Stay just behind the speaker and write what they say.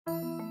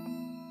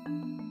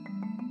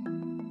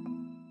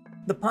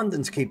The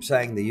pundits keep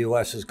saying the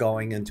U.S. is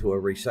going into a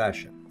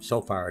recession.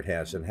 So far, it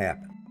hasn't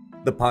happened.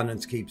 The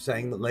pundits keep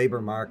saying the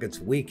labor market's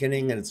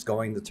weakening and it's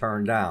going to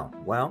turn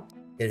down. Well,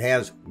 it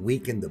has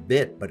weakened a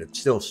bit, but it's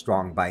still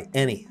strong by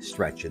any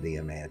stretch of the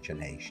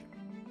imagination.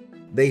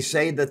 They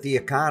say that the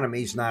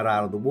economy's not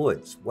out of the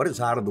woods. What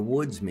does out of the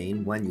woods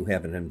mean when you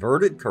have an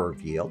inverted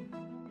curve yield?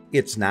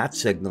 It's not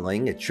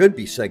signaling, it should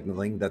be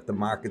signaling that the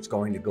market's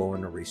going to go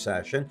into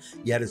recession,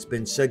 yet it's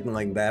been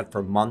signaling that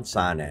for months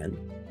on end.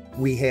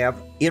 We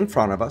have in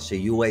front of us a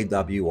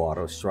UAW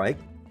auto strike,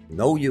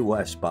 no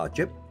U.S.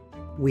 budget.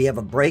 We have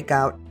a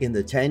breakout in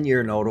the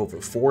 10-year note over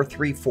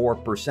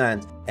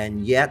 4.34%,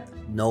 and yet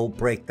no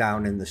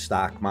breakdown in the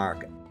stock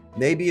market.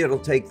 Maybe it'll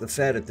take the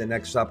Fed at the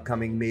next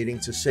upcoming meeting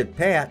to sit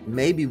pat.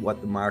 Maybe what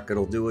the market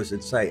will do is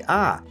it'll say,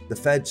 the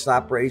Fed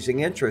stopped raising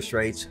interest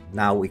rates,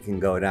 now we can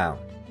go down.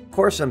 Of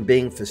course, I'm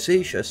being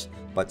facetious,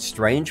 but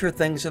stranger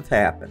things have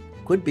happened.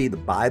 Could be the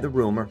buy the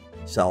rumor,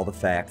 sell the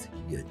fact,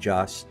 you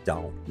just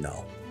don't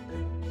know.